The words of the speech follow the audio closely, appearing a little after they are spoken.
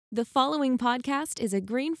The following podcast is a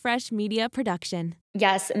Green Fresh Media production.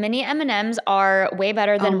 Yes, mini M&Ms are way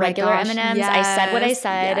better than regular gosh, M&Ms. yes, I said what I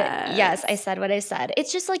said. yes. I said what I said.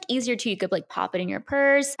 It's just like easier too. You could like pop it in your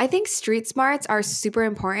purse. I think street smarts are super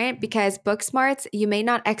important because book smarts, you may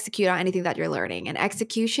not execute on anything that you're learning. And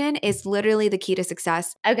execution is literally the key to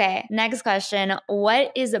success. Okay, next question.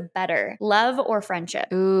 What is better, love or friendship?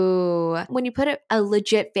 Ooh. When you put a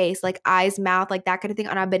legit face, like eyes, mouth, like that kind of thing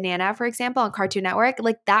on a banana, for example, on Cartoon Network,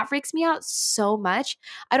 like that freaks me out so much.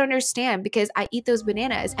 I don't understand because I eat those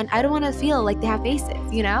bananas and I don't want to feel like they have faces,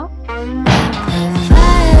 you know?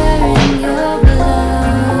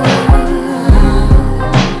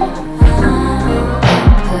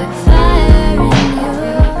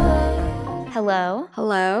 Hello.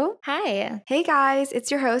 Hello. Hi. Hey guys,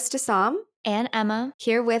 it's your host, Assam, And Emma.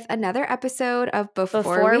 here with another episode of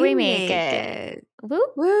Before We Make It.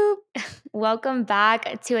 Whoop. Woo. Welcome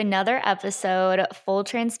back to another episode. Full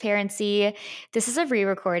transparency. This is a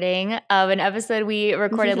re-recording of an episode we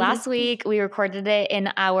recorded last week. We recorded it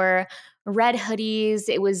in our red hoodies.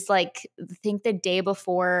 It was like, I think the day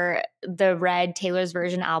before the Red Taylor's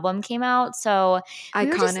Version album came out. So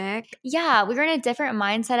Iconic. we were in a different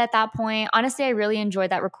mindset at that point. Honestly, I really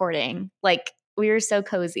enjoyed that recording. Like, we were so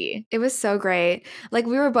cozy. It was so great. Like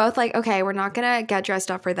we were both like, okay, we're not going to get dressed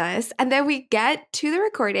up for this. And then we get to the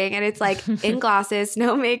recording and it's like in glasses,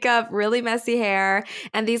 no makeup, really messy hair,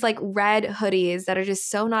 and these like red hoodies that are just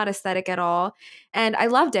so not aesthetic at all. And I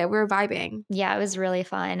loved it. We were vibing. Yeah, it was really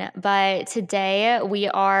fun. But today we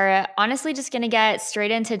are honestly just going to get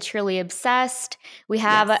straight into Truly Obsessed. We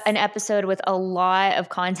have an episode with a lot of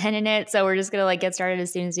content in it. So we're just going to like get started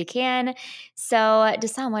as soon as we can. So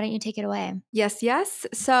Dasam, why don't you take it away? Yes.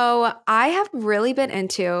 So I have really been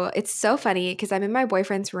into, it's so funny because I'm in my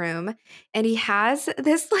boyfriend's room and he has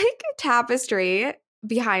this like tapestry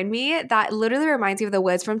behind me that literally reminds me of the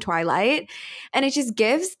woods from Twilight. And it just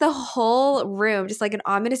gives the whole room just like an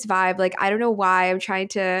ominous vibe. Like, I don't know why I'm trying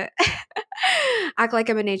to act like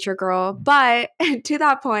I'm a nature girl. But to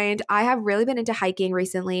that point, I have really been into hiking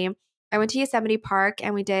recently. I went to Yosemite Park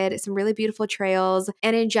and we did some really beautiful trails.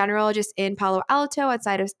 And in general, just in Palo Alto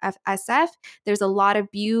outside of SF, there's a lot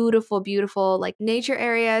of beautiful, beautiful like nature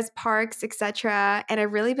areas, parks, etc. And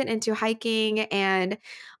I've really been into hiking and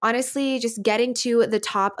honestly just getting to the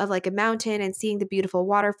top of like a mountain and seeing the beautiful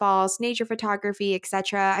waterfalls, nature photography,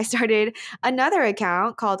 etc. I started another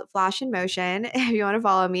account called Flash in Motion if you want to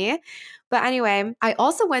follow me. But anyway, I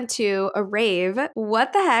also went to a rave.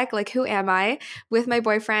 What the heck? Like, who am I? With my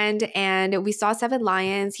boyfriend, and we saw Seven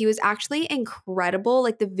Lions. He was actually incredible.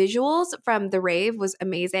 Like, the visuals from the rave was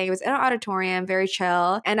amazing. It was in an auditorium, very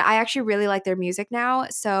chill. And I actually really like their music now.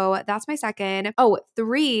 So that's my second. Oh,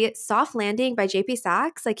 3, Soft Landing by JP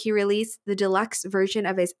Saxe. Like, he released the deluxe version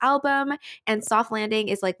of his album, and Soft Landing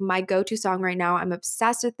is like my go-to song right now. I'm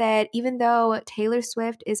obsessed with it, even though Taylor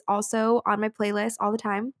Swift is also on my playlist all the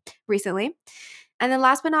time recently. And then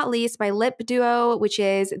last but not least, my lip duo, which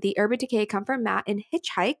is the Urban Decay Comfort Matte in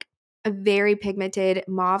Hitchhike, a very pigmented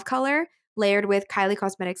mauve color layered with Kylie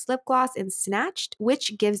Cosmetics lip gloss in Snatched,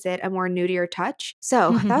 which gives it a more nudier touch.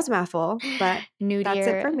 So that was a mouthful, but that's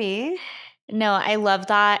it for me. No, I love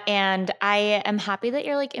that. And I am happy that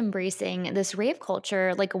you're like embracing this rave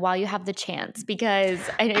culture, like while you have the chance, because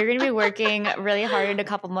I know you're going to be working really hard in a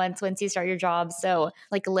couple months once you start your job. So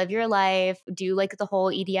like live your life, do like the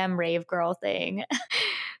whole EDM rave girl thing.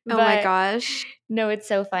 Oh my gosh. No, it's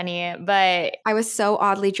so funny. But I was so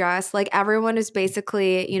oddly dressed. Like everyone is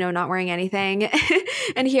basically, not wearing anything.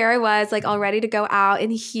 And here I was like all ready to go out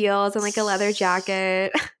in heels and like a leather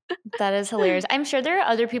jacket. That is hilarious. I'm sure there are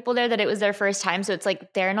other people there that it was their first time. So it's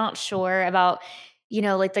like they're not sure about,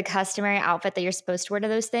 like the customary outfit that you're supposed to wear to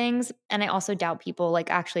those things. And I also doubt people like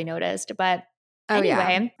actually noticed. But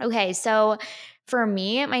anyway, okay. So for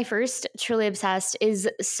me, my first Truly Obsessed is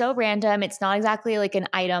so random. It's not exactly like an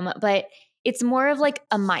item, but it's more of like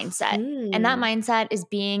a mindset. And that mindset is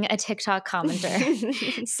being a TikTok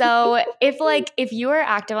commenter. So if you are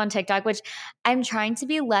active on TikTok, which I'm trying to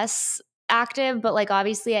be less active, but like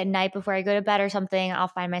obviously at night before I go to bed or something, I'll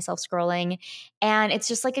find myself scrolling and it's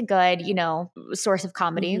just like a good, source of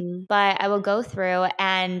comedy. Mm-hmm. But I will go through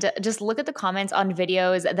and just look at the comments on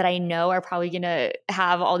videos that I know are probably going to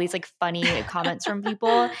have all these like funny comments from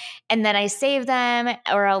people. And then I save them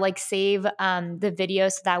or I'll like save the video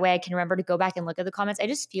so that way I can remember to go back and look at the comments. I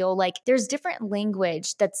just feel like there's different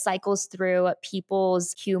language that cycles through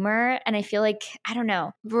people's humor. And I feel like, I don't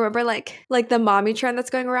know. Remember like the mommy trend that's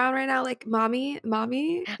going around right now? Like, like,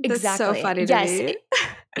 mommy. That's so Exactly. funny to Yes.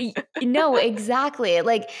 me. No, exactly.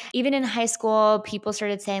 Like even in high school, people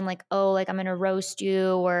started saying like, "Oh, like I'm gonna roast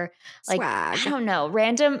you," or like I Swag. don't know,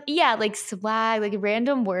 random, yeah, like swag, like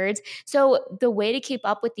random words. So the way to keep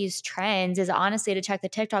up with these trends is honestly to check the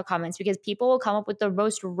TikTok comments because people will come up with the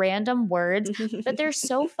most random words, but they're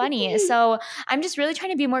so funny. So I'm just really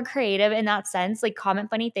trying to be more creative in that sense, like comment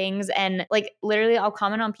funny things and like literally I'll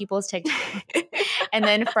comment on people's TikTok and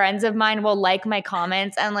then friends of mine will like my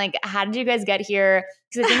comments and like, how did you guys get here?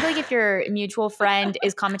 Because I think like if your mutual friend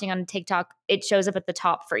is commenting on TikTok, it shows up at the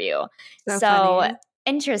top for you. So So funny.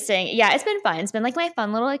 interesting. Yeah, it's been fun. It's been like my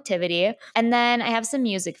fun little activity. And then I have some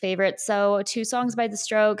music favorites. So 2 songs by The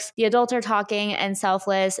Strokes, The Adults Are Talking and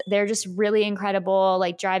Selfless. They're just really incredible,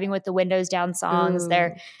 like driving with the windows down songs.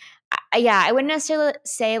 They're Ooh. yeah, I wouldn't necessarily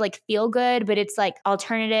say like feel good, but it's like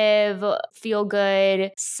alternative, feel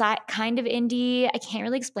good, kind of indie. I can't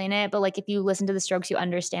really explain it, but like if you listen to The Strokes, you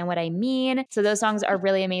understand what I mean. So those songs are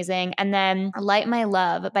really amazing. And then Light My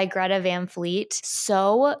Love by Greta Van Fleet.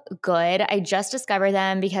 So good. I just discovered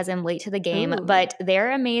them because I'm late to the game, Ooh. but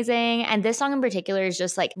they're amazing. And this song in particular is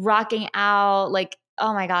just like rocking out, like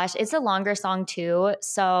oh my gosh, it's a longer song too.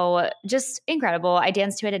 So just incredible. I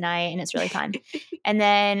dance to it at night and it's really fun. And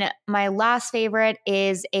then my last favorite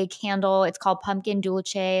is a candle. It's called Pumpkin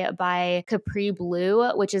Dulce by Capri Blue,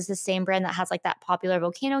 which is the same brand that has like that popular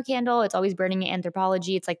volcano candle. It's always burning in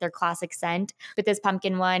Anthropologie. It's like their classic scent. But this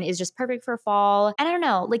pumpkin one is just perfect for fall. And I don't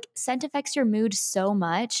know, like scent affects your mood so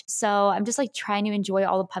much. So I'm just like trying to enjoy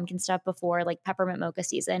all the pumpkin stuff before like peppermint mocha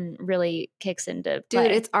season really kicks into play.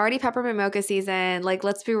 Dude, it's already peppermint mocha season. Like,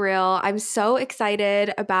 let's be real. I'm so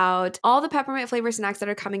excited about all the peppermint flavor snacks that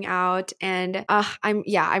are coming out. And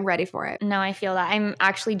I'm ready for it. No, I feel that. I'm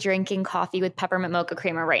actually drinking coffee with peppermint mocha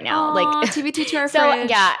creamer right now. Aw, Like TBT to our so fridge.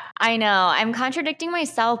 yeah, I know. I'm contradicting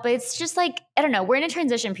myself, but it's just like, I don't know. We're in a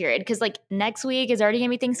transition period because like next week is already gonna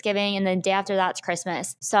be Thanksgiving and then day after that's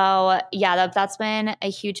Christmas. So yeah, that's been a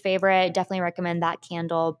huge favorite. Definitely recommend that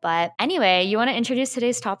candle. But anyway, you want to introduce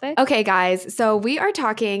today's topic? Okay, guys. So we are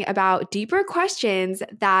talking about deeper questions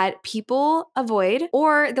that people avoid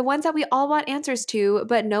or the ones that we all want answers to,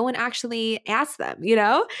 but no one actually asks them, you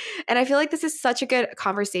know? And I feel like this is such a good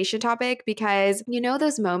conversation topic because you know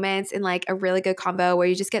those moments in like a really good combo where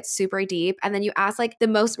you just get super deep and then you ask like the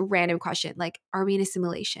most random question, like, are we in a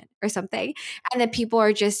simulation or something? And then people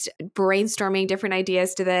are just brainstorming different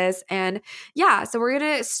ideas to this. And yeah, so we're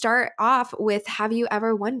going to start off with, have you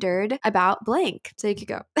ever wondered about blank? So you could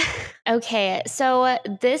go. Okay, so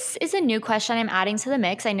this is a new question I'm adding to the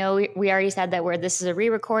mix. I know we already said that this is a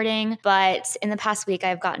re-recording, but in the past week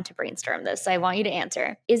I've gotten to brainstorm this. So I want you to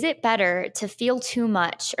answer. Is it better to feel too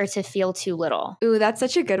much or to feel too little? Ooh, that's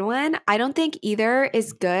such a good one. I don't think either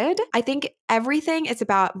is good. I think everything is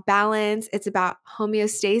about balance. It's about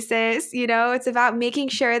homeostasis, you know, it's about making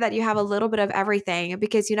sure that you have a little bit of everything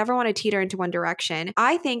because you never want to teeter into one direction.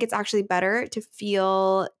 I think it's actually better to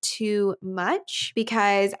feel too much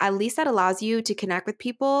because at least that allows you to connect with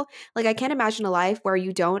people. Like I can't imagine a life where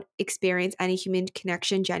you don't experience any human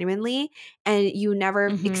connection genuinely and you never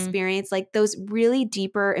experience like those really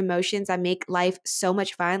deeper emotions that make life so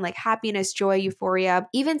much fun, like happiness, joy, euphoria,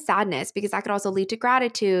 even sadness, because that could also lead to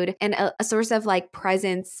gratitude and a source of like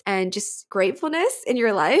presence and just gratefulness in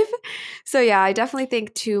your life. So yeah, I definitely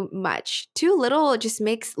think too much. Too little just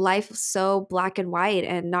makes life so black and white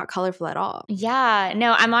and not colorful at all. Yeah,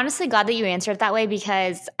 no, I'm honestly glad that you answered it that way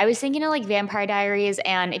because I was thinking of like Vampire Diaries.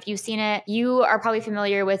 And if you've seen it, you are probably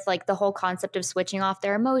familiar with like the whole concept of switching off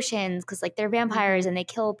their emotions because like they're vampires and they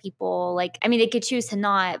kill people. Like, I mean, they could choose to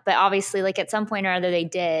not, but obviously, like at some point or other, they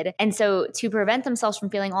did. And so to prevent themselves from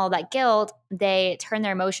feeling all that guilt, they turn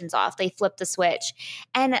their emotions off. They flip the switch.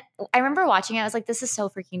 And I remember watching it. I was like, this is so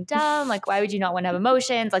freaking dumb. Like, why would you not want to have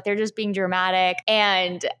emotions? Like, they're just being dramatic.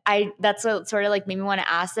 And that's what sort of like made me want to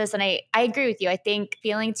ask this. And I agree with you. I think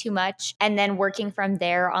feeling too much and then working from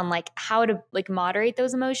there on like how to like moderate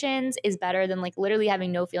those emotions is better than like literally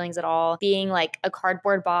having no feelings at all, being like a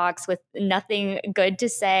cardboard box with nothing good to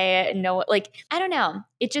say. No, like, I don't know.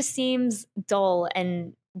 It just seems dull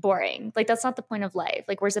and boring. Like that's not the point of life.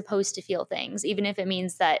 Like we're supposed to feel things, even if it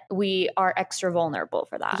means that we are extra vulnerable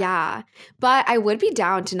for that. Yeah. But I would be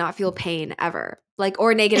down to not feel pain ever. Like,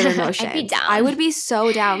 or negative emotions. I'd be down. I would be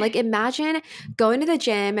so down. Like, imagine going to the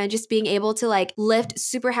gym and just being able to like lift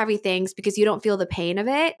super heavy things because you don't feel the pain of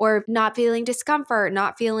it, or not feeling discomfort,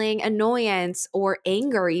 not feeling annoyance or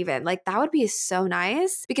anger, even. Like, that would be so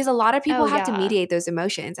nice because a lot of people have to mediate those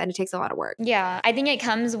emotions and it takes a lot of work. Yeah. I think it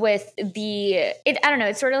comes with I don't know,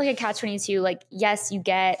 it's sort of like a catch-22. Like, yes, you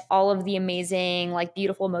get all of the amazing, like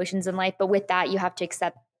beautiful emotions in life, but with that, you have to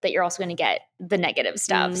accept that you're also going to get the negative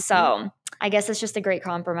stuff. So I guess it's just a great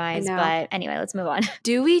compromise. But anyway, let's move on.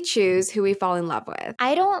 Do we choose who we fall in love with?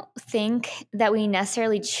 I don't think that we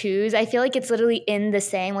necessarily choose. I feel like it's literally in the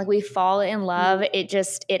saying, like we fall in love.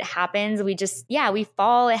 It happens. We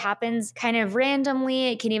fall. It happens kind of randomly.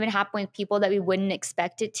 It can even happen with people that we wouldn't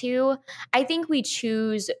expect it to. I think we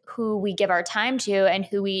choose who we give our time to and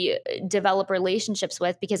who we develop relationships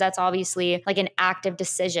with, because that's obviously like an active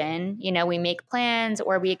decision. You know, we make plans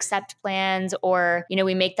or we accept plans, or, you know,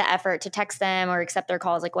 we make the effort to text them or accept their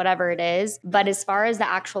calls, like whatever it is. But as far as the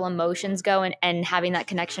actual emotions go and having that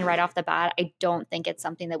connection right off the bat, I don't think it's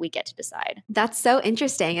something that we get to decide. That's so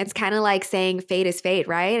interesting. It's kind of like saying fate is fate,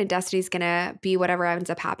 right? And destiny's going to be whatever ends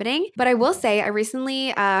up happening. But I will say, I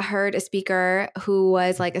recently heard a speaker who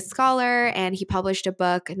was like a scholar, and he published a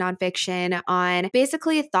book, nonfiction, on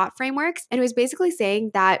basically thought frameworks. And it was basically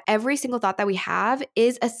saying that every single thought that we have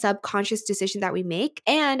is a subconscious decision that we make,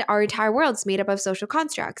 and our entire world's made up of social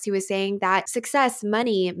constructs. He was saying that success,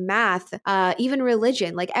 money, math, even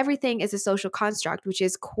religion, like everything is a social construct, which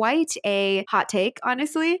is quite a hot take,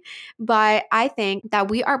 honestly. But I think that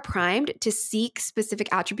we are primed to seek specific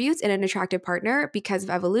attributes in an attractive partner because of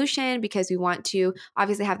evolution, because we want to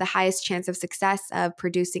obviously have the highest chance of success of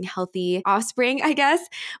producing healthy offspring, I guess.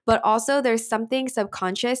 But also there's something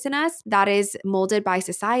subconscious in us that is molded by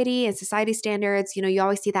society and society standards. You know, you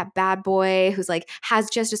always see that bad boy who's like has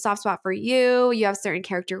just a soft spot for you. You have certain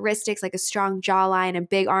characteristics like a strong jawline and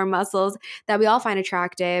big arm muscles that we all find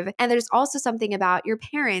attractive. And there's also something about your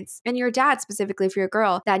parents and your dad, specifically for your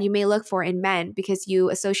girl, that you may look for in men because you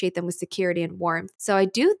associate them with security and warmth. So I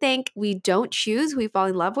do think we don't choose who we fall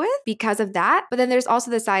in love with because of that. But then there's also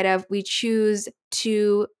the side of we choose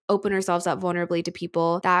to open ourselves up vulnerably to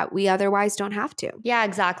people that we otherwise don't have to. Yeah,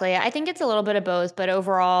 exactly. I think it's a little bit of both, but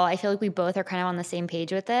overall, I feel like we both are kind of on the same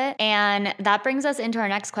page with it. And that brings us into our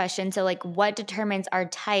next question. So like, what determines our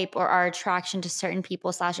type or our attraction to certain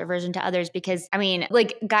people / aversion to others? Because I mean,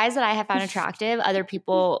 like guys that I have found attractive, other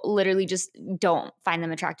people literally just don't find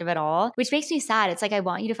them attractive at all, which makes me sad. It's like, I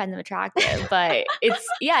want you to find them attractive, but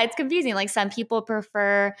it's confusing. Like some people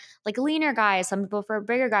prefer like leaner guys, some people prefer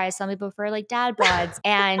bigger guys, some people prefer like dad bods.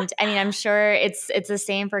 And I mean, I'm sure it's the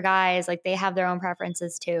same for guys. Like they have their own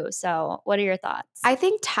preferences too. So what are your thoughts? I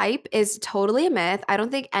think type is totally a myth. I don't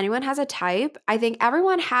think anyone has a type. I think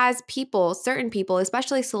everyone has people, certain people,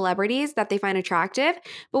 especially celebrities, that they find attractive.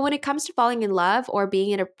 But when it comes to falling in love or being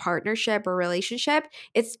in a partnership or relationship,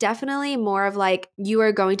 it's definitely more of like you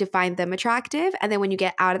are going to find them attractive. And then when you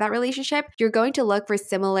get out of that relationship, you're going to look for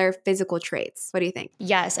similar physical traits. What do you think?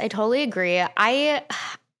 Yes, I totally agree.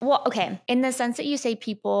 Well, okay. In the sense that you say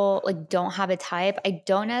people like don't have a type, I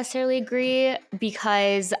don't necessarily agree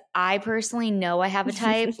because I personally know I have a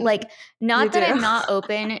type. Like, not that I'm not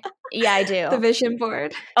open. Yeah, I do. The vision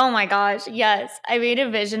board. Oh my gosh, yes. I made a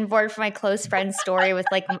vision board for my close friend's story with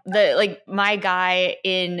like my guy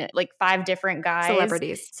in like 5 different guys.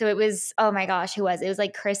 Celebrities. So it was, oh my gosh, who was it? It was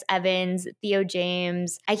like Chris Evans, Theo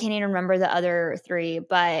James. I can't even remember the other 3,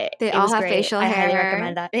 but they it all was have great. facial I hair. highly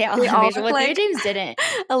recommend that. They all have facial. Well, Theo James didn't.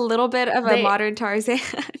 A little bit of a modern Tarzan.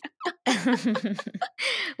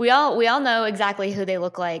 We all know exactly who they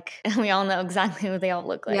look like. We all know exactly who they all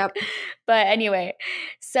look like. Yep. But anyway,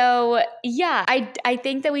 so yeah, I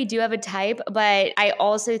think that we do have a type, but I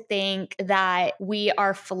also think that we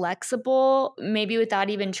are flexible, maybe without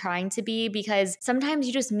even trying to be, because sometimes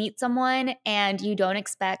you just meet someone and you don't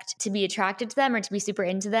expect to be attracted to them or to be super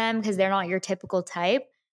into them because they're not your typical type.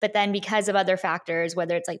 But then because of other factors,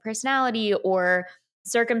 whether it's like personality or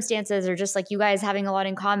circumstances or just like you guys having a lot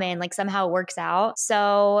in common, like somehow it works out.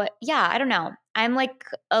 So yeah, I don't know. I'm like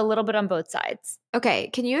a little bit on both sides. Okay,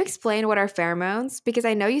 can you explain what are pheromones? Because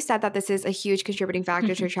I know you said that this is a huge contributing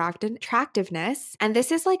factor to attractiveness, and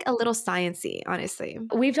this is like a little sciencey, honestly.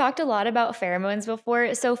 We've talked a lot about pheromones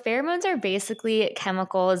before. So pheromones are basically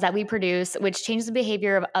chemicals that we produce, which change the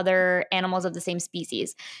behavior of other animals of the same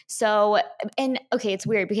species. So, and okay, it's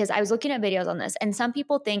weird because I was looking at videos on this, and some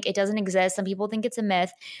people think it doesn't exist. Some people think it's a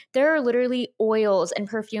myth. There are literally oils and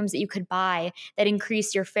perfumes that you could buy that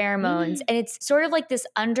increase your pheromones, and it's sort of like this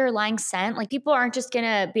underlying scent. Like people aren't just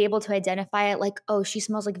gonna be able to identify it like, oh, she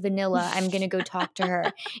smells like vanilla, I'm gonna go talk to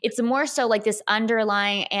her. It's more so like this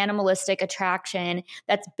underlying animalistic attraction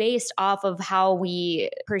that's based off of how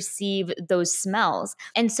we perceive those smells.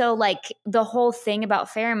 And so like the whole thing about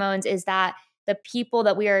pheromones is that the the people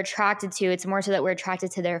that we are attracted to, it's more so that we're attracted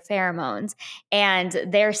to their pheromones, and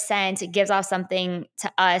their scent gives off something to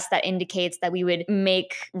us that indicates that we would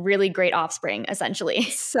make really great offspring, essentially.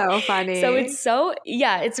 So funny. So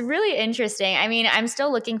it's really interesting. I mean, I'm still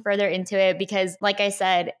looking further into it because, like I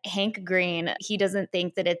said, Hank Green, he doesn't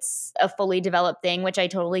think that it's a fully developed thing, which I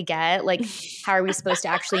totally get. Like, how are we supposed to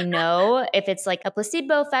actually know if it's like a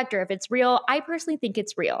placebo effect or if it's real? I personally think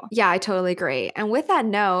it's real. Yeah, I totally agree. And with that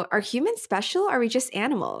note, are humans special or are we just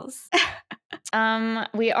animals?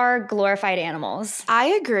 We are glorified animals. I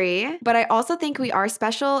agree, but I also think we are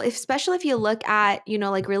special. Especially if you look at,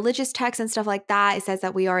 like religious texts and stuff like that, it says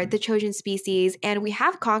that we are the chosen species and we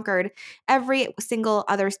have conquered every single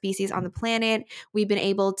other species on the planet. We've been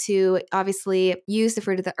able to obviously use the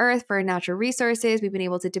fruit of the earth for natural resources. We've been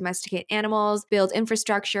able to domesticate animals, build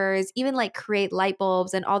infrastructures, even like create light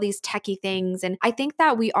bulbs and all these techie things. And I think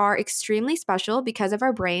that we are extremely special because of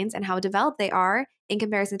our brains and how developed they are in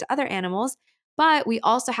comparison to other animals. But we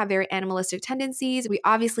also have very animalistic tendencies. We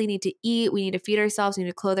obviously need to eat, we need to feed ourselves, we need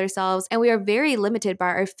to clothe ourselves, and we are very limited by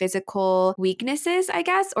our physical weaknesses, I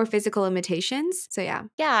guess, or physical limitations. So yeah.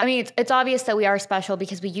 Yeah, I mean, it's obvious that we are special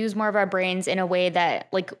because we use more of our brains in a way that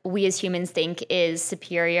like we as humans think is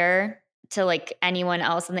superior to like anyone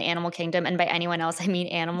else in the animal kingdom. And by anyone else, I mean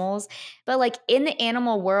animals. But like in the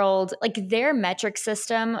animal world, like their metric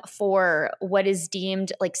system for what is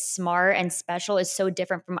deemed like smart and special is so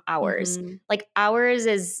different from ours. Like ours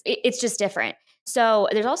it's just different. So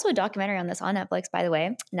there's also a documentary on this on Netflix, by the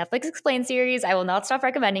way. Netflix Explained series. I will not stop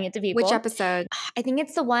recommending it to people. Which episode? I think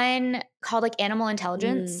it's the one called like Animal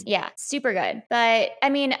Intelligence. Yeah, super good. But I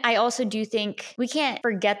mean, I also do think we can't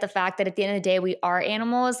forget the fact that at the end of the day, we are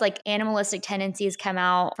animals. Like animalistic tendencies come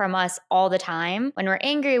out from us all the time. When we're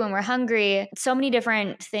angry, when we're hungry, so many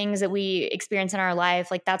different things that we experience in our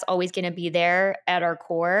life, like that's always going to be there at our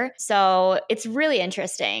core. So it's really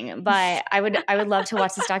interesting. But I would love to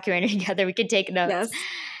watch this documentary together. We could take notes. Yes.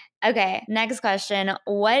 Okay, next question.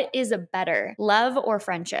 What is better, love or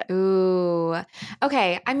friendship? Ooh.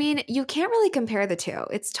 Okay. I mean, you can't really compare the two.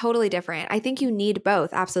 It's totally different. I think you need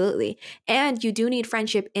both, absolutely. And you do need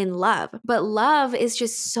friendship in love. But love is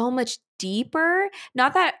just so much deeper.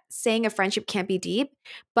 Not that saying a friendship can't be deep,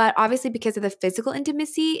 but obviously because of the physical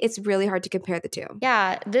intimacy, it's really hard to compare the two.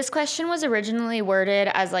 Yeah, this question was originally worded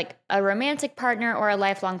as like a romantic partner or a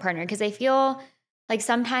lifelong partner because I feel like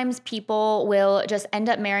sometimes people will just end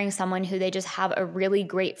up marrying someone who they just have a really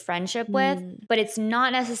great friendship with, but it's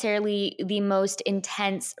not necessarily the most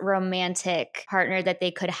intense romantic partner that they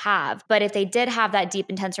could have. But if they did have that deep,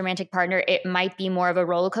 intense romantic partner, it might be more of a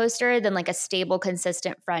roller coaster than like a stable,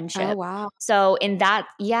 consistent friendship. Oh, wow. So in that,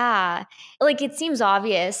 yeah, like it seems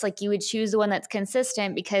obvious, like you would choose the one that's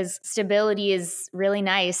consistent because stability is really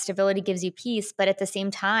nice. Stability gives you peace. But at the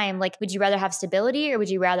same time, like, would you rather have stability or would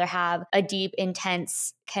you rather have a deep, intense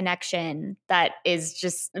connection that is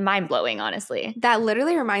just mind-blowing, honestly? That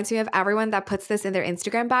literally reminds me of everyone that puts this in their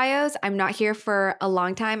Instagram bios. I'm not here for a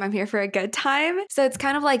long time. I'm here for a good time. So it's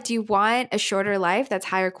kind of like, do you want a shorter life that's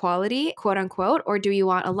higher quality, quote unquote, or do you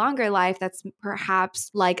want a longer life that's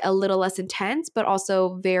perhaps like a little less intense, but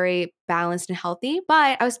also very balanced and healthy?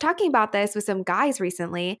 But I was talking about this with some guys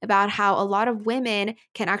recently about how a lot of women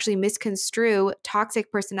can actually misconstrue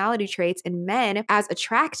toxic personality traits in men as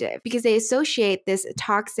attractive because they associate this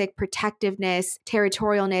toxic protectiveness,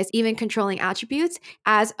 territorialness, even controlling attributes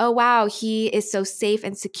as, oh, wow, he is so safe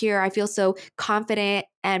and secure. I feel so confident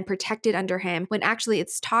and protected under him, when actually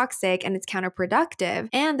it's toxic and it's counterproductive.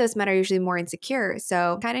 And those men are usually more insecure.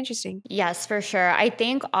 So kind of interesting. Yes, for sure. I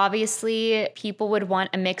think obviously people would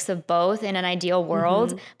want a mix of both in an ideal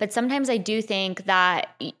world. But sometimes I do think that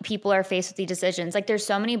people are faced with these decisions. Like there's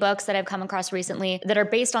so many books that I've come across recently that are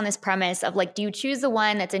based on this premise of like, do you choose the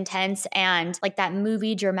one that's intense and like that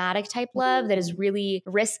movie dramatic type love that is really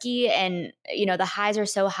risky and, you know, the highs are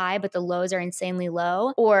so high, but the lows are insanely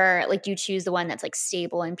low? Or like, do you choose the one that's like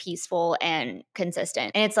stable and peaceful and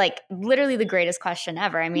consistent? And it's like literally the greatest question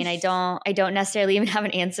ever. I mean, I don't necessarily even have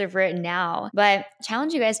an answer for it now, but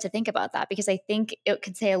challenge you guys to think about that because I think it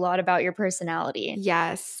could say a lot about your personality.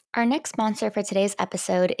 Yes. Our next sponsor for today's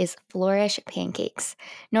episode is Flourish Pancakes.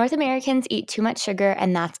 North Americans eat too much sugar,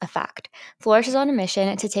 and that's a fact. Flourish is on a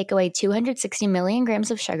mission to take away 260 million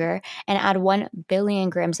grams of sugar and add 1 billion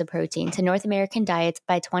grams of protein to North American diets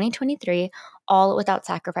by 2023, all without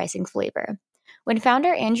sacrificing flavor. When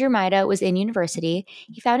founder Andrew Maida was in university,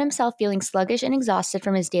 he found himself feeling sluggish and exhausted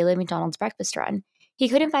from his daily McDonald's breakfast run. He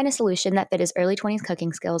couldn't find a solution that fit his early 20s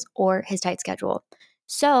cooking skills or his tight schedule.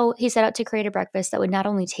 So he set out to create a breakfast that would not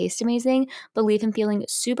only taste amazing, but leave him feeling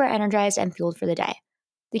super energized and fueled for the day.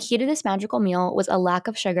 The key to this magical meal was a lack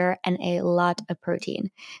of sugar and a lot of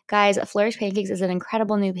protein. Guys, Flourish Pancakes is an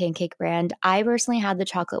incredible new pancake brand. I personally had the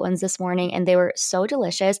chocolate ones this morning and they were so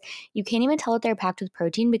delicious. You can't even tell that they're packed with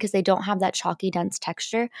protein because they don't have that chalky, dense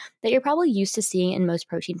texture that you're probably used to seeing in most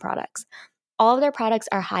protein products. All of their products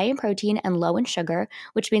are high in protein and low in sugar,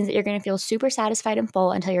 which means that you're going to feel super satisfied and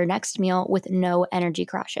full until your next meal with no energy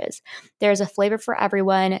crashes. There's a flavor for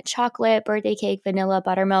everyone: chocolate, birthday cake, vanilla,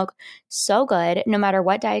 buttermilk. So good. No matter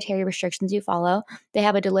what dietary restrictions you follow, they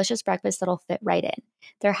have a delicious breakfast that'll fit right in.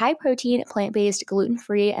 They're high protein, plant-based,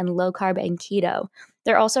 gluten-free, and low carb and keto.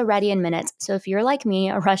 They're also ready in minutes. So if you're like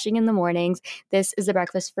me, rushing in the mornings, this is the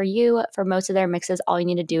breakfast for you. For most of their mixes, all you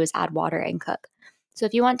need to do is add water and cook. So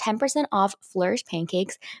if you want 10% off Flourish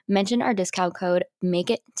Pancakes, mention our discount code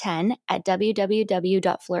MAKEIT10 at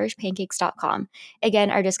www.flourishpancakes.com. Again,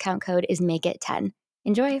 our discount code is MAKEIT10.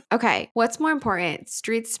 Enjoy. Okay, what's more important,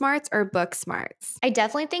 street smarts or book smarts? I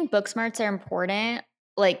definitely think book smarts are important.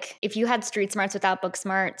 Like, if you had street smarts without book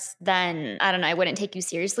smarts, then I don't know, I wouldn't take you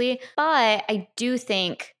seriously. But I do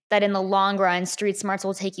think that in the long run, street smarts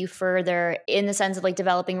will take you further in the sense of like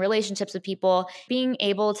developing relationships with people, being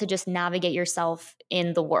able to just navigate yourself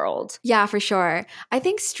in the world. Yeah, for sure. I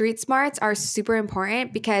think street smarts are super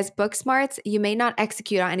important because book smarts, you may not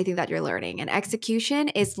execute on anything that you're learning. And execution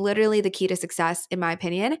is literally the key to success, in my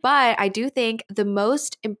opinion. But I do think the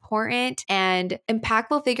most important and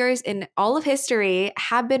impactful figures in all of history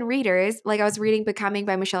have been readers. Like, I was reading Becoming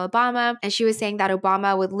by Michelle Obama, and she was saying that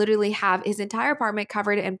Obama would literally have his entire apartment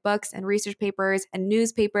covered in books and research papers and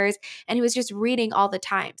newspapers, and he was just reading all the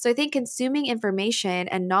time. So I think consuming information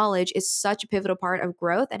and knowledge is such a pivotal part of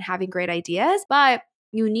growth and having great ideas, but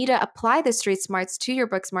you need to apply the street smarts to your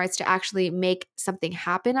book smarts to actually make something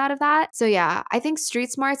happen out of that. So yeah, I think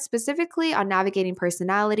street smarts, specifically on navigating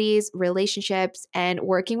personalities, relationships, and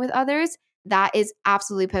working with others, that is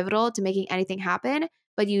absolutely pivotal to making anything happen,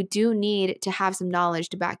 but you do need to have some knowledge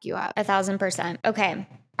to back you up. 1000%. Okay.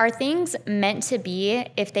 Are things meant to be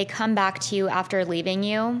if they come back to you after leaving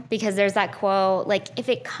you? Because there's that quote, like, if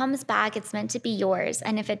it comes back, it's meant to be yours.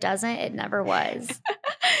 And if it doesn't, it never was.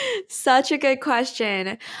 Such a good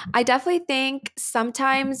question. I definitely think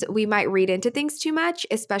sometimes we might read into things too much,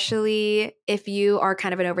 especially if you are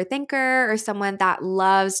kind of an overthinker or someone that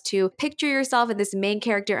loves to picture yourself in this main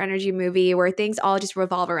character energy movie where things all just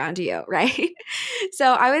revolve around you, right?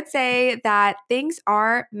 So I would say that things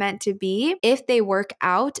are meant to be if they work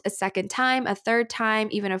out a second time, a third time,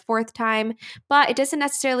 even a fourth time. But it doesn't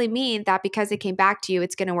necessarily mean that because it came back to you,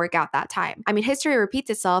 it's going to work out that time. I mean, history repeats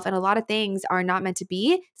itself, and a lot of things are not meant to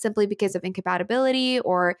be simply because of incompatibility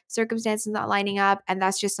or circumstances not lining up. And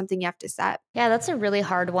that's just something you have to set. Yeah, that's a really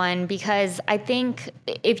hard one because I think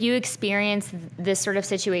if you experience this sort of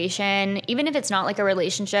situation, even if it's not like a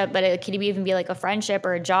relationship, but it could even be like a friendship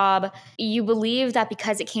or a job, you believe that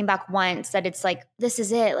because it came back once, that it's like, this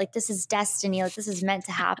is it, like this is destiny, like this is meant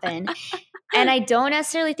to happen. And I don't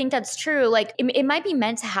necessarily think that's true. Like it might be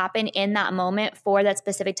meant to happen in that moment for that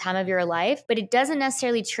specific time of your life, but it doesn't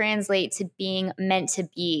necessarily translate to being meant to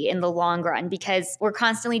be in the long run because we're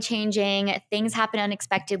constantly changing. Things happen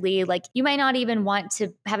unexpectedly. Like you might not even want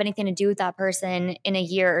to have anything to do with that person in a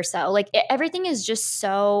year or so. Like everything is just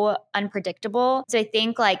so unpredictable. So I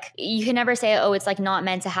think like you can never say, oh, it's like not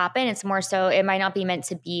meant to happen. It's more so it might not be meant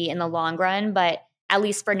to be in the long run, but at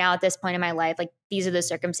least for now at this point in my life, like these are the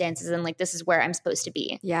circumstances and like this is where I'm supposed to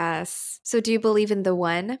be. Yes. So do you believe in the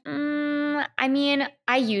one? I mean,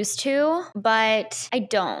 I used to, but I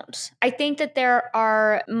don't. I think that there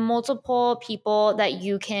are multiple people that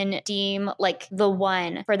you can deem like the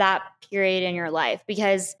one for that period in your life.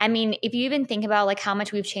 Because I mean, if you even think about like how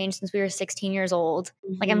much we've changed since we were 16 years old,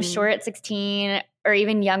 like I'm sure at 16 or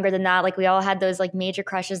even younger than that, like we all had those like major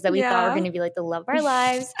crushes that we thought were going to be like the love of our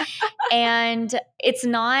lives. And it's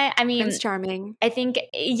not, I mean, Prince Charming. I think,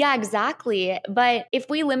 yeah, exactly. But if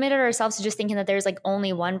we limited ourselves to just thinking that there's like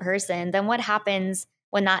only one person, then what happens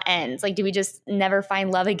when that ends? Like, do we just never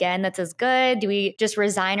find love again that's as good? Do we just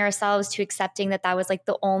resign ourselves to accepting that that was like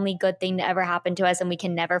the only good thing to ever happen to us and we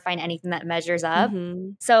can never find anything that measures up?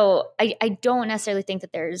 So I don't necessarily think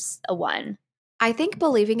that there's a one. I think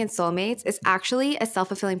believing in soulmates is actually a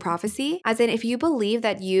self-fulfilling prophecy. As in, if you believe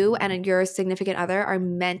that you and your significant other are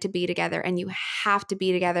meant to be together and you have to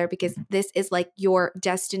be together because this is like your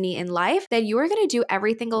destiny in life, then you are going to do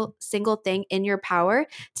every single thing in your power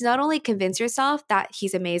to not only convince yourself that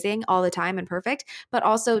he's amazing all the time and perfect, but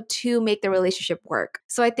also to make the relationship work.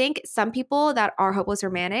 So I think some people that are hopeless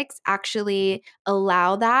romantics actually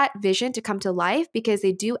allow that vision to come to life because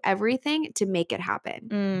they do everything to make it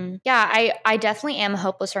happen. Yeah, I definitely definitely am a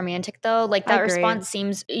hopeless romantic though. Like that response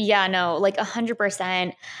seems, yeah, no, like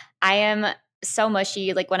 100%. I am so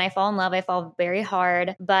mushy. Like when I fall in love, I fall very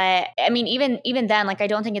hard. But I mean, even then, like I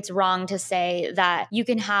don't think it's wrong to say that you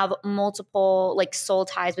can have multiple like soul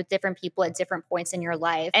ties with different people at different points in your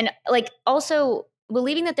life. And like also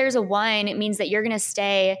believing that there's a one, it means that you're going to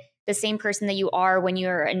stay the same person that you are when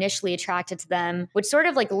you're initially attracted to them, which sort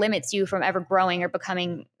of like limits you from ever growing or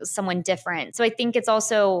becoming someone different. So I think it's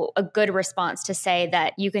also a good response to say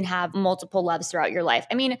that you can have multiple loves throughout your life.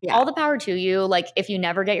 I mean, all the power to you. Like if you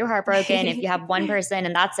never get your heart broken, if you have one person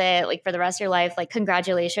and that's it, like for the rest of your life, like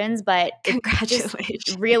congratulations. But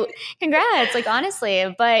congratulations. Congrats, like honestly,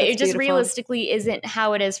 but that's it just beautiful. Realistically isn't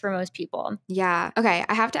how it is for most people. Yeah. Okay.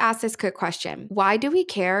 I have to ask this quick question. Why do we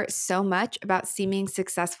care so much about seeming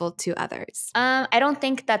successful to others? I don't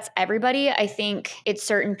think that's everybody. I think it's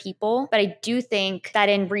certain people, but I do think that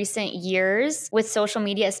in recent years with social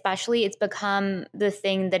media, especially, it's become the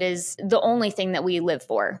thing that is the only thing that we live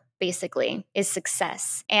for. Basically, is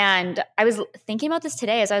success. And I was thinking about this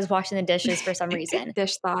today as I was washing the dishes for some reason.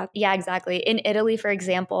 Dish thought. Yeah, exactly. In Italy, for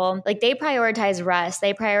example, like they prioritize rest,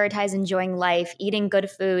 they prioritize enjoying life, eating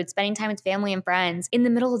good food, spending time with family and friends in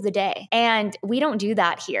the middle of the day. And we don't do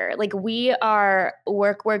that here. Like we are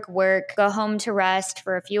work, go home to rest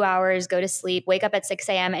for a few hours, go to sleep, wake up at 6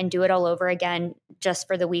 a.m. and do it all over again just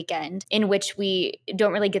for the weekend, in which we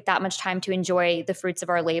don't really get that much time to enjoy the fruits of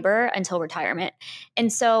our labor until retirement.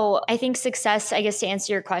 And so I think success, I guess to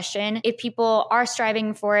answer your question, if people are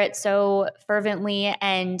striving for it so fervently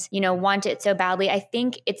and, you know, want it so badly, I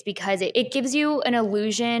think it's because it gives you an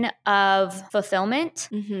illusion of fulfillment.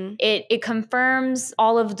 Mm-hmm. It confirms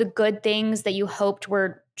all of the good things that you hoped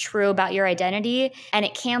were true about your identity, and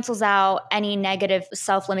it cancels out any negative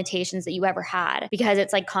self-limitations that you ever had, because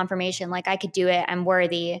it's like confirmation, like I could do it, I'm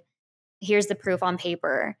worthy, here's the proof on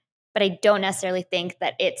paper. But I don't necessarily think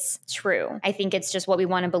that it's true. I think it's just what we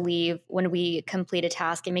want to believe when we complete a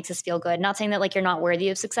task. It makes us feel good. Not saying that like you're not worthy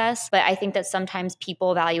of success, but I think that sometimes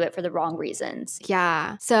people value it for the wrong reasons.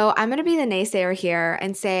 Yeah. So I'm going to be the naysayer here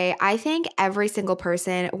and say, I think every single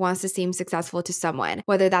person wants to seem successful to someone,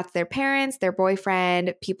 whether that's their parents, their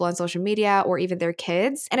boyfriend, people on social media, or even their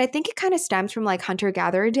kids. And I think it kind of stems from like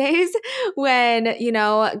hunter-gatherer days when, you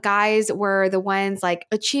know, guys were the ones like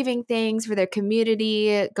achieving things for their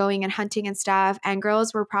community, going and hunting and stuff, and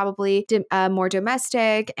girls were probably more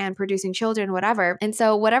domestic and producing children, whatever. And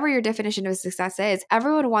so whatever your definition of success is,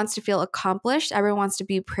 everyone wants to feel accomplished, everyone wants to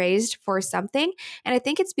be praised for something, and I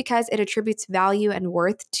think it's because it attributes value and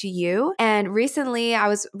worth to you. And recently I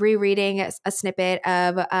was rereading a snippet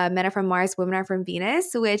of Men Are From Mars, Women Are From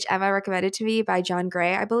Venus, which Emma recommended to me by John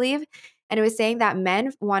Gray, I believe. And it was saying that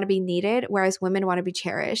men want to be needed, whereas women want to be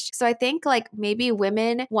cherished. So I think like maybe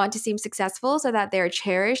women want to seem successful so that they're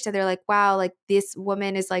cherished and they're like, wow, like this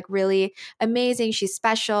woman is like really amazing. She's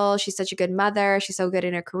special. She's such a good mother. She's so good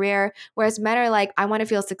in her career. Whereas men are like, I want to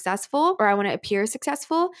feel successful, or I want to appear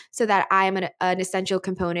successful so that I am an essential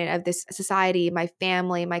component of this society, my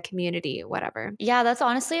family, my community, whatever. Yeah, that's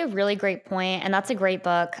honestly a really great point. And that's a great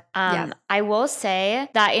book. Yes. I will say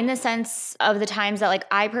that in the sense of the times that like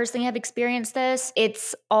I personally have experienced this,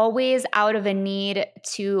 it's always out of a need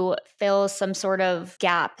to fill some sort of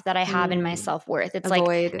gap that I have in my self-worth. It's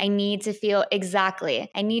like, I need to feel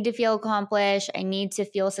I need to feel accomplished. I need to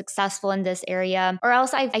feel successful in this area, or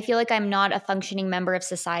else I feel like I'm not a functioning member of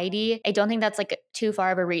society. I don't think that's like too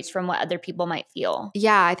far of a reach from what other people might feel.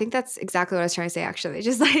 Yeah, I think that's exactly what I was trying to say, actually.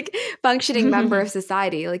 Just like functioning member of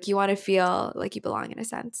society. Like you want to feel like you belong in a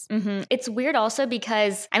sense. Mm-hmm. It's weird also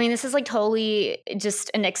because, I mean, this is like totally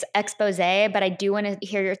just an expose, but I do want to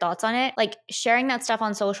hear your thoughts on it. Like sharing that stuff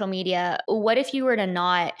on social media, what if you were to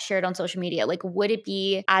not share it on social media? Like, would it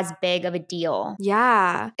be as big of a deal?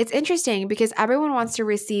 Yeah, it's interesting because everyone wants to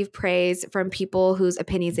receive praise from people whose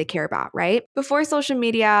opinions they care about, right? Before social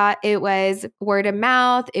media, it was word of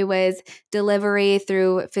mouth, it was delivery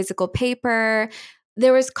through physical paper.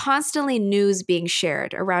 There was constantly news being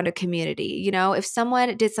shared around a community. You know, if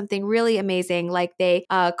someone did something really amazing, like they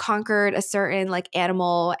conquered a certain like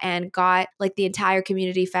animal and got like the entire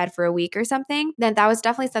community fed for a week or something, then that was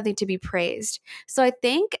definitely something to be praised. So I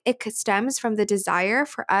think it stems from the desire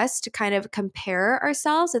for us to kind of compare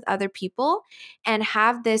ourselves with other people and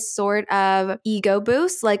have this sort of ego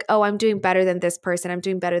boost, like, oh, I'm doing better than this person, I'm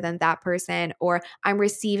doing better than that person, or I'm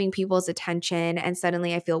receiving people's attention and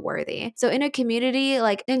suddenly I feel worthy. So in a community, identity.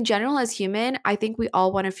 Like in general, as human, I think we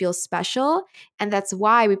all want to feel special. And that's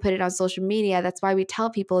why we put it on social media. That's why we tell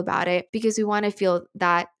people about it, because we want to feel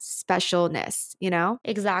that specialness, you know?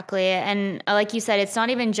 Exactly. And like you said, it's not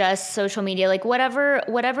even just social media. Like whatever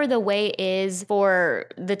the way is for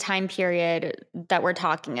the time period that we're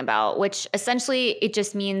talking about, which essentially it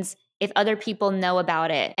just means if other people know about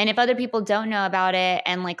it. And if other people don't know about it,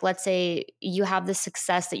 and like let's say you have the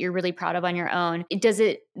success that you're really proud of on your own, does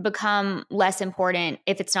it become less important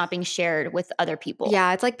if it's not being shared with other people?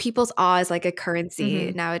 Yeah, it's like people's awe is like a currency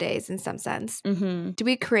Mhm. nowadays in some sense. Mhm. Do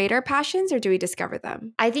we create our passions or do we discover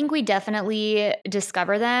them? I think we definitely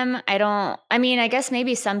discover them. I guess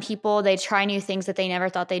maybe some people, they try new things that they never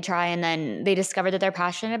thought they'd try and then they discover that they're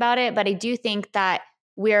passionate about it. But I do think that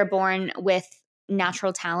we are born with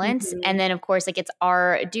natural talents. Mhm. And then, of course, like it's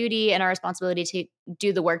our duty and our responsibility to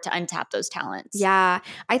do the work to untap those talents. Yeah,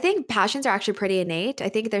 I think passions are actually pretty innate. I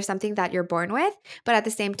think there's something that you're born with, but at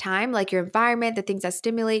the same time, like your environment, the things that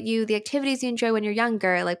stimulate you, the activities you enjoy when you're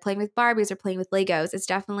younger, like playing with Barbies or playing with Legos, it's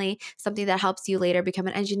definitely something that helps you later become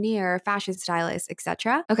an engineer, a fashion stylist,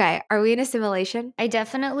 etc. Okay, are we in a simulation? I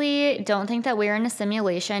definitely don't think that we're in a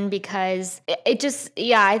simulation because it just,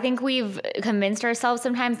 yeah, I think we've convinced ourselves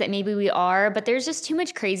sometimes that maybe we are, but there's just too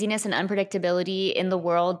much craziness and unpredictability in the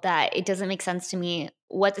world that it doesn't make sense to me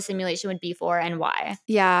what the simulation would be for and why.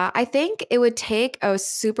 Yeah, I think it would take a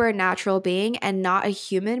supernatural being and not a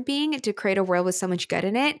human being to create a world with so much good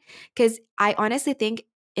in it. Because I honestly think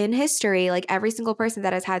in history, like every single person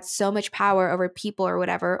that has had so much power over people or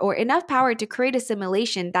whatever, or enough power to create a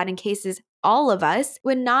simulation that encases all of us,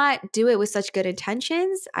 would not do it with such good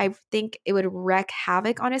intentions. I think it would wreak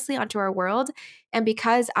havoc, honestly, onto our world. And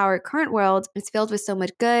because our current world is filled with so much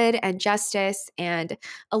good and justice and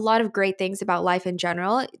a lot of great things about life in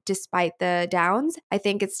general, despite the downs, I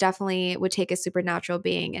think it's definitely would take a supernatural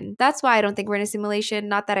being. And that's why I don't think we're in a simulation.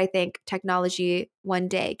 Not that I think technology one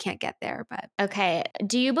day can't get there, but Okay.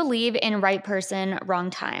 Do you believe in right person, wrong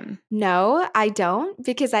time? no, I don't,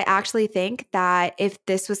 because I actually think that if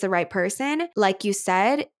this was the right person, like you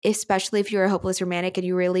said, especially if you're a hopeless romantic and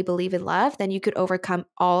you really believe in love, then you could overcome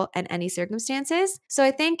all and any circumstances. So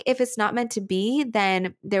I think if it's not meant to be,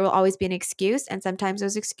 then there will always be an excuse. And sometimes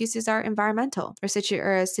those excuses are environmental or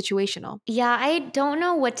situational. Yeah, I don't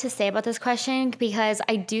know what to say about this question because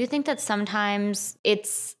I do think that sometimes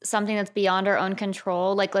it's something that's beyond our own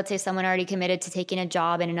control. Like, let's say someone already committed to taking a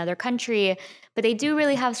job in another country, but they do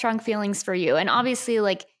really have strong feelings for you. And obviously,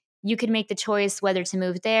 like, you could make the choice whether to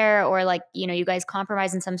move there or, like, you guys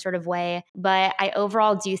compromise in some sort of way. But I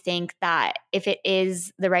overall do think that if it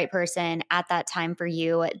is the right person at that time for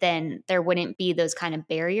you, then there wouldn't be those kind of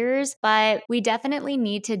barriers. But we definitely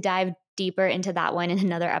need to dive deeper into that one in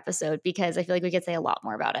another episode because I feel like we could say a lot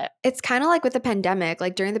more about it. It's kind of like with the pandemic.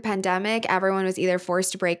 Like during the pandemic, everyone was either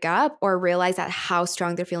forced to break up or realize that how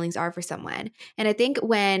strong their feelings are for someone. And I think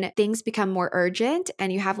when things become more urgent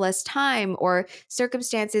and you have less time or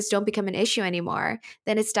circumstances don't become an issue anymore,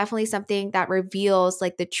 then it's definitely something that reveals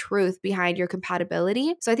like the truth behind your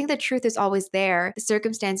compatibility. So I think the truth is always there. The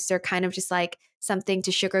circumstances are kind of just like something to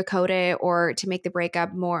sugarcoat it or to make the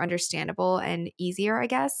breakup more understandable and easier, I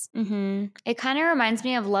guess. It kind of reminds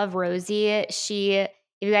me of Love Rosie.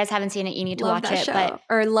 If you guys haven't seen it, you need to Love watch that it. show But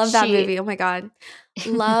or love that she, movie. Oh my God.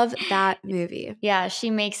 Love that movie. yeah,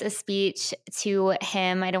 she makes a speech to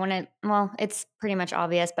him. I don't want to, well, it's pretty much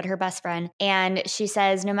obvious, but her best friend. And she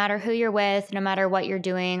says, no matter who you're with, no matter what you're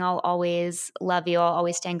doing, I'll always love you. I'll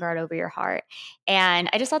always stand guard over your heart. And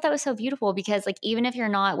I just thought that was so beautiful because, like, even if you're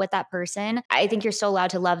not with that person, I think you're still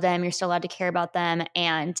allowed to love them. You're still allowed to care about them.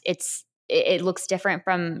 And it looks different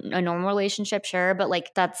from a normal relationship, sure, but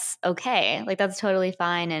like that's okay. Like that's totally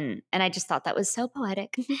fine. And I just thought that was so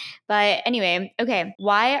poetic. But anyway, okay.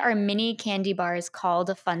 Why are mini candy bars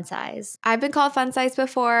called fun size? I've been called fun size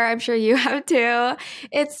before. I'm sure you have too.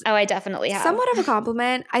 It's Oh, I definitely have. somewhat of a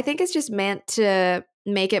compliment. I think it's just meant to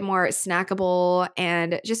make it more snackable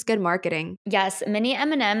and just good marketing. Yes, mini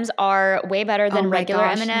M&Ms are way better than Oh my regular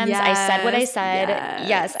gosh, M&Ms. I said what I yes, said.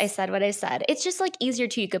 Yes, I yes. said what I said. It's just like easier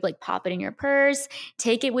too. You could like pop it in your purse,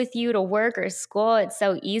 take it with you to work or school. It's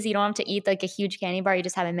so easy. You don't have to eat like a huge candy bar. You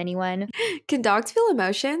just have a mini one. Can dogs feel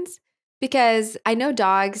emotions? Because I know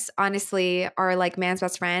dogs, honestly, are like man's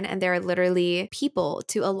best friend and they're literally people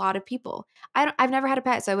to a lot of people. I've never had a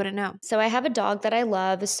pet, so I wouldn't know. So I have a dog that I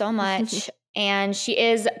love so much. And she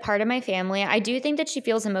is part of my family. I do think that she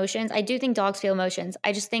feels emotions. I do think dogs feel emotions.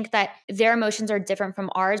 I just think that their emotions are different from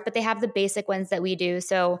ours, but they have the basic ones that we do.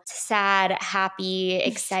 So sad, happy,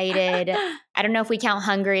 excited. I don't know if we count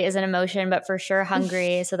hungry as an emotion, but for sure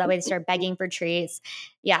hungry. So that way they start begging for treats.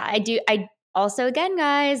 Yeah, I do. Also, again,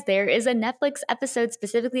 guys, there is a Netflix episode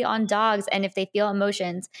specifically on dogs and if they feel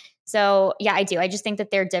emotions. So yeah, I do. I just think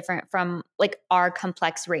that they're different from like our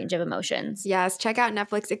complex range of emotions. Yes, check out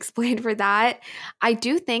Netflix Explained for that. I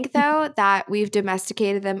do think, though, that we've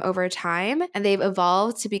domesticated them over time and they've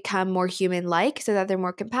evolved to become more human-like so that they're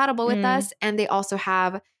more compatible with us, and they also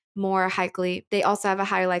have they also have a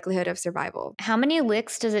higher likelihood of survival. How many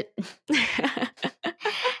licks does it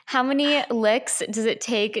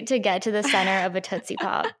take to get to the center of a Tootsie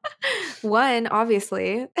Pop? One,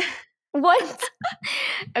 obviously. What?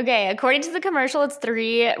 Okay, according to the commercial, it's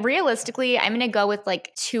 3. Realistically, I'm gonna go with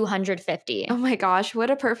like 250. Oh my gosh, what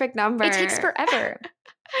a perfect number. It takes forever.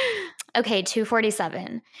 Okay,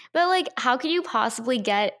 247. But like, how could you possibly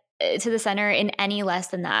get to the center in any less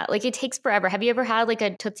than that? Like, it takes forever. Have you ever had like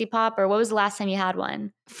a Tootsie Pop, or what was the last time you had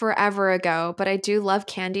one? Forever ago, but I do love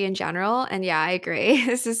candy in general. And yeah, I agree.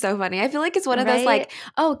 This is so funny. I feel like it's one of those like,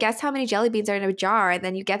 oh, guess how many jelly beans are in a jar, and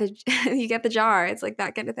then you get the jar. It's like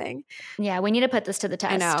that kind of thing. Yeah, we need to put this to the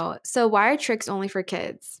test. I know. So why are tricks only for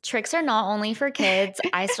kids? Tricks are not only for kids.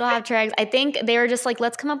 I still have tricks. I think they were just like,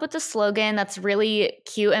 let's come up with a slogan that's really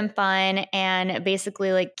cute and fun and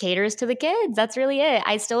basically like caters to the kids. That's really it.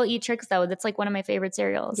 I still eat tricks though. That's like one of my favorite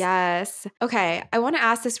cereals. Yes. Okay. I want to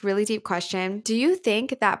ask this really deep question. Do you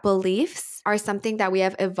think that beliefs are something that we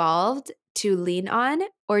have evolved to lean on,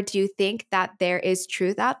 or do you think that there is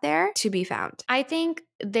truth out there to be found? I think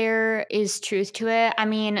there is truth to it. I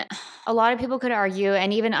mean, a lot of people could argue,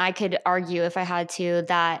 and even I could argue if I had to,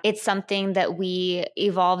 that it's something that we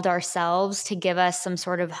evolved ourselves to give us some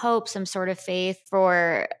sort of hope, some sort of faith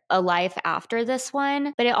for a life after this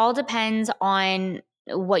one. But it all depends on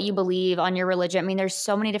what you believe, on your religion. I mean, there's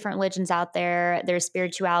so many different religions out there. There's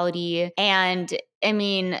spirituality. And I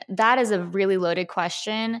mean, that is a really loaded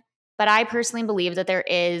question. But I personally believe that there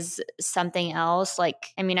is something else. Like,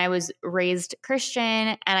 I mean, I was raised Christian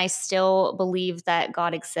and I still believe that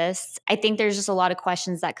God exists. I think there's just a lot of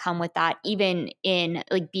questions that come with that, even in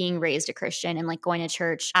like being raised a Christian and like going to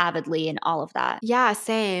church avidly and all of that. Yeah,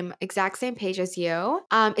 same. Exact same page as you.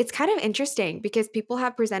 It's kind of interesting because people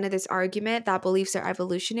have presented this argument that beliefs are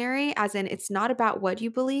evolutionary, as in it's not about what you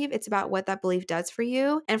believe, it's about what that belief does for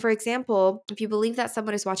you. And for example, if you believe that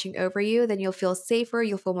someone is watching over you, then you'll feel safer,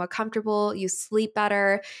 you'll feel more comfortable, you sleep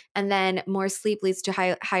better, and then more sleep leads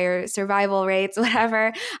to higher survival rates,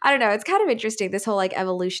 whatever. I don't know. It's kind of interesting, this whole like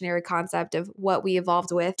evolutionary concept of what we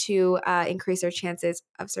evolved with to increase our chances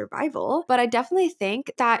of survival. But I definitely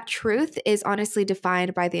think that truth is honestly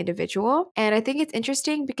defined by the individual. And I think it's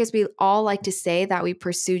interesting because we all like to say that we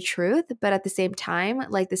pursue truth, but at the same time,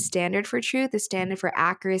 like the standard for truth, the standard for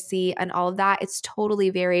accuracy and all of that, it's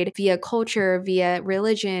totally varied via culture, via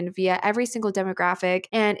religion, via every single demographic.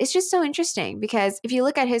 And it's just so interesting because if you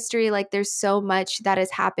look at history, like there's so much that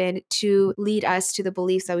has happened to lead us to the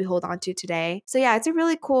beliefs that we hold on to today. So yeah, it's a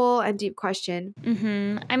really cool and deep question.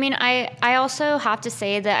 I mean, I also have to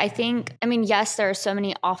say that I think, I mean, yes, there are so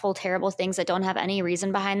many awful, terrible things that don't have any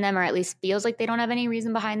reason behind them, or at least feels like they don't have any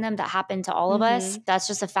reason behind them, that happen to all of us. That's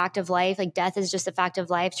just a fact of life. Like death is just a fact of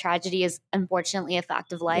life. Tragedy is unfortunately a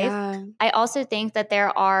fact of life. Yeah. I also think that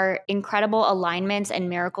there are incredible alignments and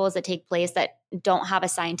miracles that take place that don't have a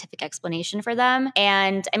scientific explanation for them.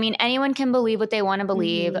 And I mean, anyone can believe what they want to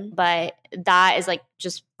believe, but that is like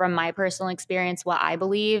just from my personal experience, what I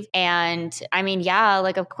believe. And I mean, yeah,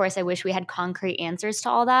 like, of course, I wish we had concrete answers to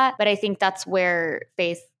all that, but I think that's where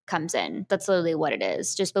faith comes in. That's literally what it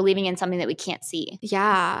is. Just believing in something that we can't see.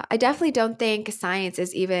 Yeah. I definitely don't think science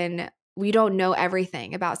is even, we don't know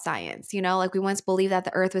everything about science. You know, like we once believed that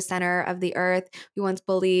the earth was center of the earth. We once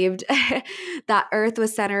believed that earth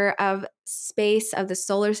was center of space, of the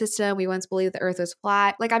solar system. We once believed the earth was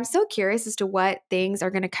flat. Like I'm so curious as to what things are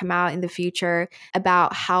going to come out in the future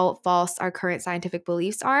about how false our current scientific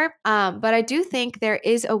beliefs are. But I do think there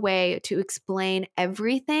is a way to explain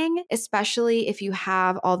everything, especially if you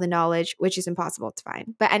have all the knowledge, which is impossible to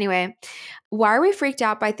find. But anyway, why are we freaked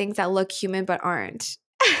out by things that look human but aren't?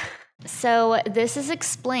 So this is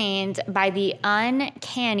explained by the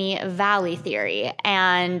uncanny valley theory,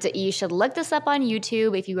 and you should look this up on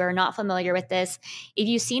YouTube if you are not familiar with this. If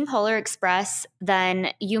you've seen Polar Express, then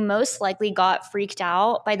you most likely got freaked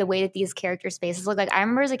out by the way that these characters' faces look. Like I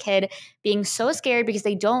remember as a kid being so scared because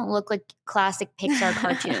they don't look like classic Pixar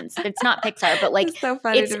cartoons. It's not Pixar, but like so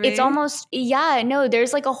funny to me. It's almost, yeah, no,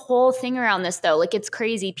 there's like a whole thing around this though. Like it's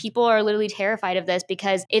crazy. People are literally terrified of this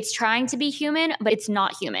because it's trying to be human, but it's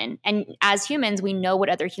not human. And as humans, we know what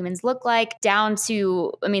other humans look like, down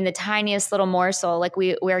to, I mean, the tiniest little morsel. Like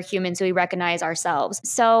we're humans, so we recognize ourselves.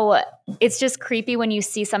 So it's just creepy when you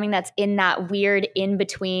see something that's in that weird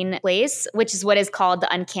in-between place, which is what is called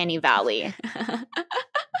the uncanny valley.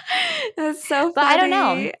 That's so funny. But I don't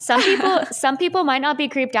know. Some people might not be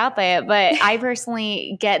creeped out by it, but I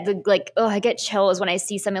personally get I get chills when I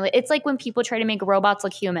see something it's like when people try to make robots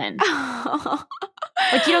look human.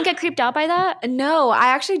 Like, you don't get creeped out by that? No, I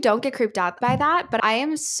actually don't get creeped out by that, but I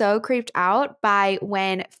am so creeped out by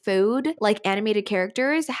when food, like animated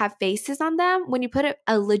characters, have faces on them. When you put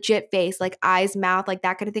a legit face, like eyes, mouth, like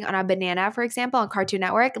that kind of thing on a banana, for example, on Cartoon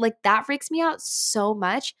Network, like that freaks me out so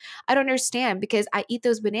much. I don't understand because I eat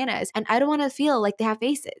those bananas and I don't want to feel like they have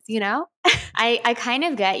faces, you know? I kind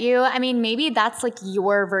of get you. I mean, maybe that's like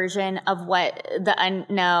your version of what the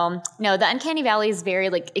uncanny valley is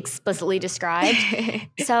very like explicitly described.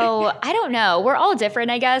 So I don't know. We're all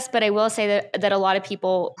different, I guess, but I will say that a lot of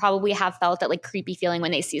people probably have felt that like creepy feeling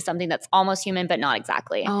when they see something that's almost human, but not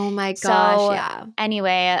exactly. Oh my gosh, so, yeah.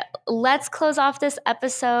 Anyway, let's close off this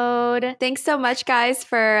episode. Thanks so much, guys,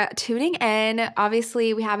 for tuning in.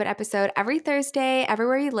 Obviously, we have an episode every Thursday,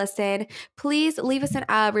 everywhere you listen. Please leave us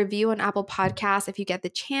a review on Apple Podcasts if you get the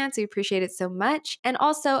chance. We appreciate it so much. And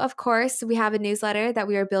also, of course, we have a newsletter that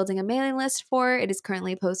we are building a mailing list for. It is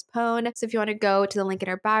currently postponed. So if you want to go to the link in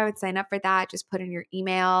our bio and sign up for that, just put in your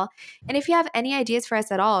email. And if you have any ideas for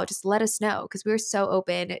us at all, just let us know because we're so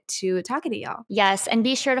open to talking to y'all. Yes. And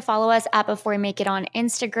be sure to follow us at Before We Make It on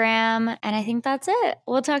Instagram. And I think that's it.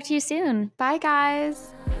 We'll talk to you soon. Bye,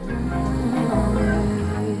 guys.